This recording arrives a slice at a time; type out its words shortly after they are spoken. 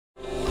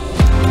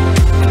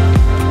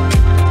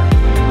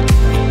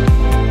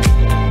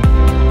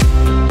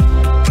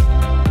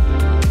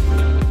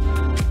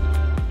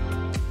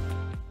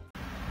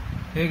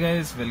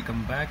guys,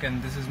 welcome back,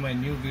 and this is my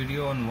new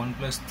video on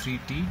OnePlus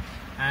 3T.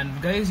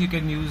 And guys, you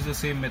can use the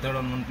same method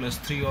on OnePlus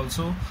 3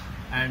 also.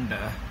 And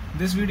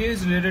this video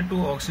is related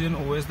to Oxygen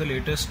OS, the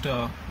latest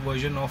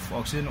version of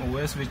Oxygen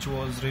OS, which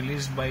was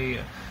released by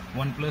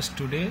OnePlus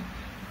today.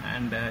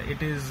 And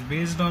it is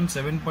based on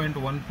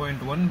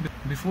 7.1.1.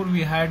 Before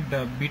we had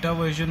beta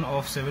version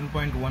of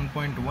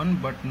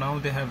 7.1.1, but now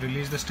they have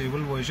released the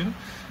stable version,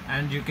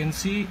 and you can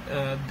see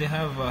they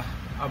have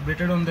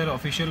updated on their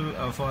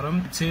official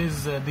forum. It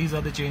says these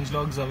are the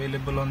changelogs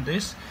available on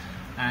this.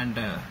 And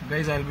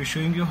guys, I'll be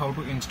showing you how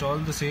to install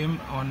the same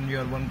on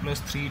your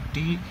OnePlus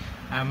 3T.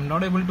 I'm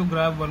not able to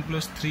grab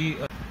OnePlus 3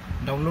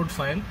 download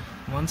file.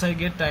 Once I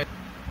get,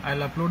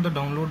 I'll upload the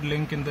download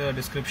link in the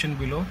description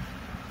below.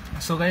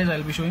 So guys,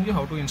 I'll be showing you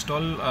how to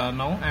install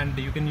now, and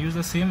you can use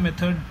the same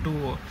method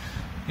to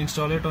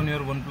install it on your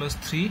OnePlus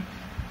 3.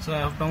 So I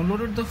have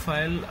downloaded the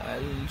file.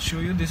 I'll show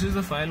you. This is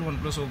the file,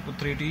 OnePlus Oppo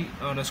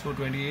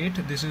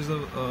 3T_28. This is the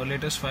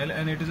latest file,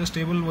 and it is a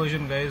stable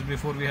version, guys.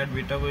 Before we had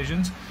beta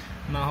versions.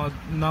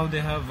 Now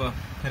they have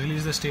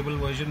released the stable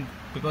version,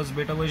 because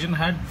beta version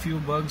had few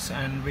bugs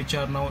and which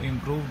are now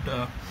improved.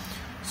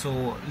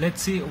 So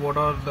let's see what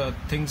are the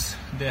things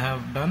they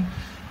have done.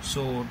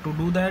 So to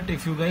do that,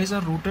 if you guys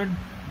are rooted,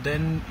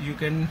 then you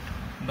can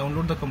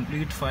download the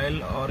complete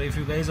file, or if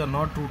you guys are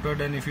not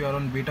rooted and if you are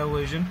on beta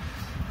version,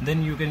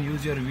 then you can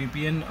use your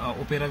VPN,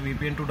 Opera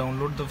VPN, to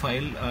download the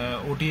file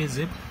OTA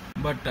zip.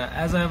 But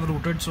as I have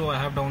rooted, so I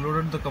have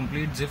downloaded the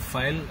complete zip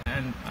file,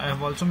 and I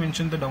have also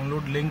mentioned the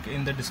download link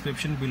in the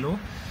description below.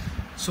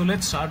 So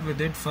let's start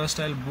with it. First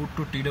I'll boot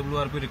to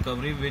twrp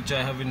recovery, which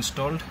I have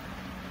installed.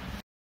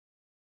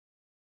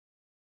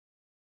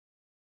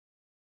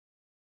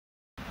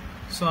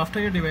 So after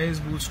your device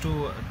boots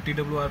to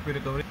twrp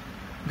recovery,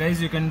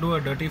 guys, you can do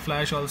a dirty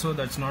flash also,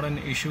 that's not an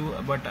issue,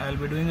 but I'll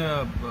be doing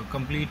a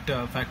complete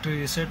factory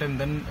reset and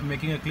then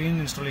making a clean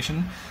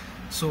installation.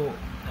 So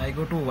I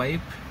go to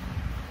wipe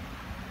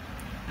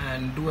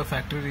and do a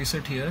factory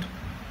reset here.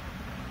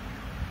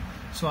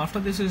 So after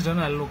this is done,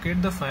 I'll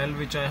locate the file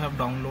which I have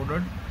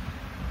downloaded,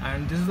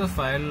 and this is the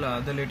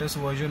file, the latest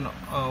version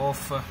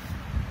of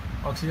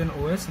Oxygen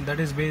OS, that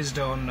is based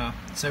on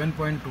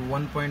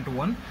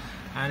 7.1.1,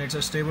 and it's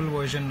a stable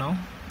version now.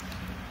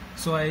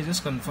 So I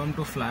just confirm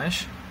to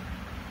flash.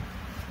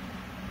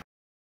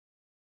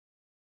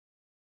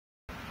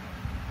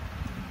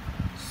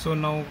 So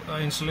now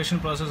installation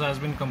process has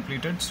been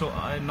completed. So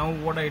now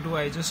what I do,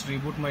 I just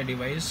reboot my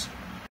device.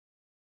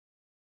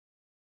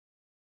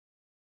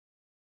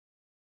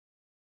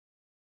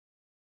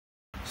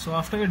 So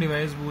after your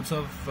device boots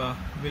up,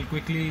 we'll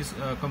quickly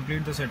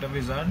complete the setup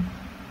wizard.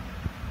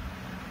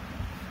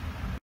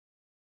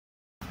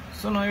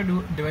 So now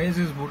your device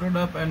is booted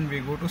up, and we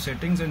go to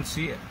settings and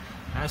see,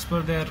 as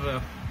per their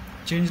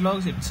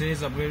changelogs, it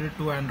says upgraded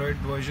to Android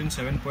version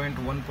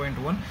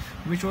 7.1.1,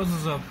 which was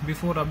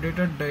before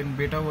updated in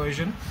beta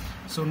version.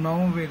 So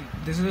now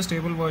this is a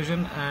stable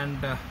version, and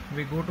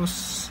we go to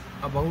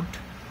about,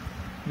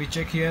 we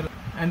check here,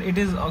 and it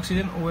is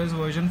Oxygen OS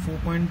version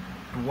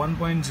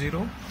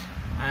 4.1.0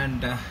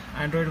 and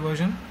Android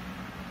version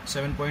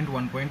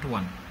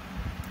 7.1.1.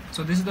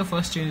 so this is the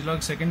first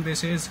changelog. Second,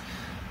 this is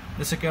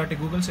the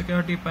Google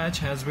security patch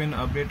has been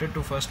updated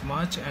to 1st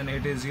March, and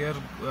it is here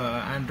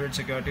Android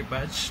security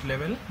patch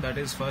level, that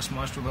is 1st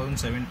March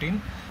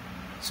 2017.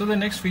 So the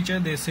next feature,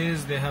 they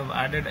says they have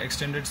added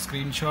extended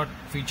screenshot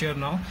feature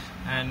now,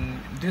 and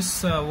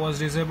this was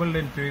disabled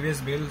in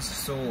previous builds.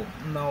 So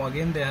now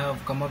again they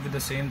have come up with the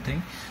same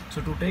thing.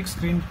 So to take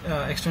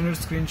extended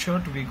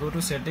screenshot, we go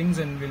to settings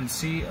and we'll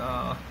see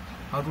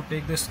how to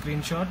take the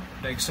screenshot,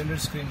 the extended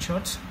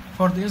screenshots.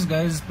 For this,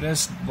 guys,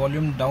 press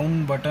volume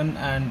down button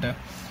and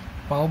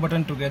power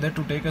button together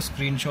to take a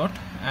screenshot,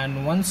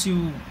 and once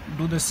you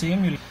do the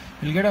same,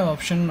 you'll get an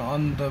option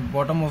on the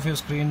bottom of your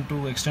screen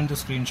to extend the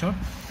screenshot.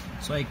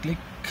 So I click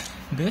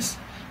this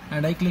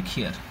and I click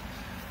here,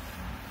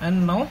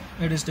 and now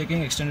it is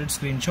taking extended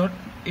screenshot.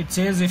 It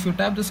says if you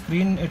tap the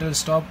screen, it will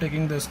stop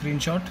taking the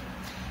screenshot,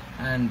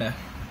 and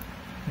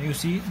you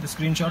see the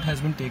screenshot has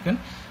been taken,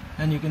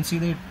 and you can see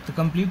that the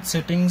complete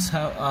settings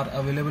are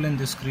available in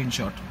this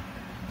screenshot.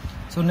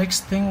 So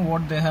next thing,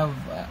 what they have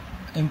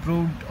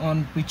improved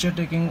on picture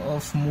taking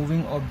of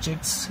moving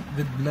objects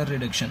with blur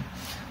reduction.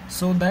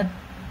 So that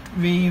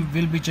we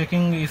will be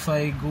checking if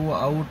I go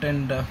out,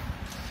 and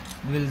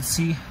we'll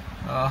see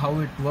how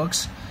it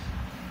works.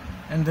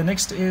 And the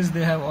next is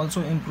they have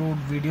also improved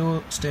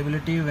video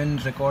stability when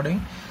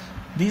recording.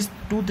 These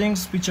two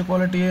things, picture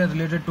quality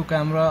related to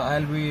camera,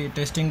 I'll be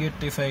testing it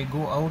if I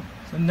go out.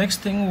 So next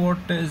thing, what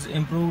is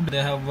improved,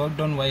 they have worked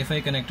on Wi-Fi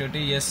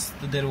connectivity. Yes,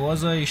 there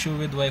was an issue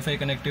with Wi-Fi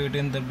connectivity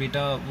in the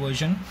beta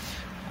version.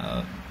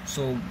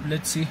 So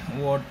let's see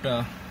what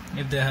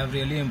if they have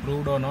really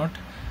improved or not.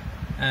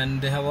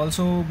 And they have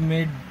also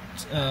made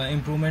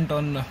improvement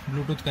on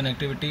Bluetooth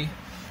connectivity.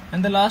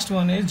 And the last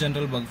one is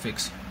general bug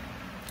fix.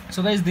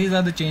 So guys, these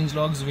are the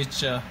changelogs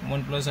which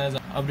OnePlus has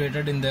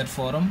updated in their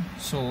forum.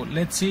 So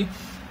let's see,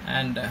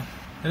 and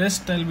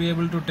rest I'll be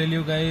able to tell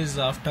you guys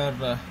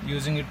after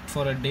using it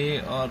for a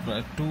day or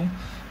two.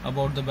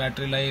 about the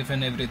battery life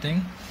and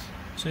everything.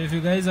 So if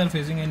you guys are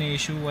facing any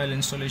issue while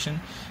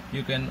installation,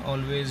 you can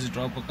always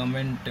drop a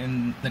comment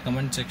in the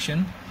comment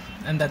section.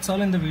 And that's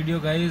all in the video,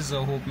 guys.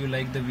 I hope you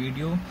like the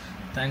video.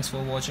 Thanks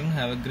for watching.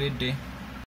 Have a great day.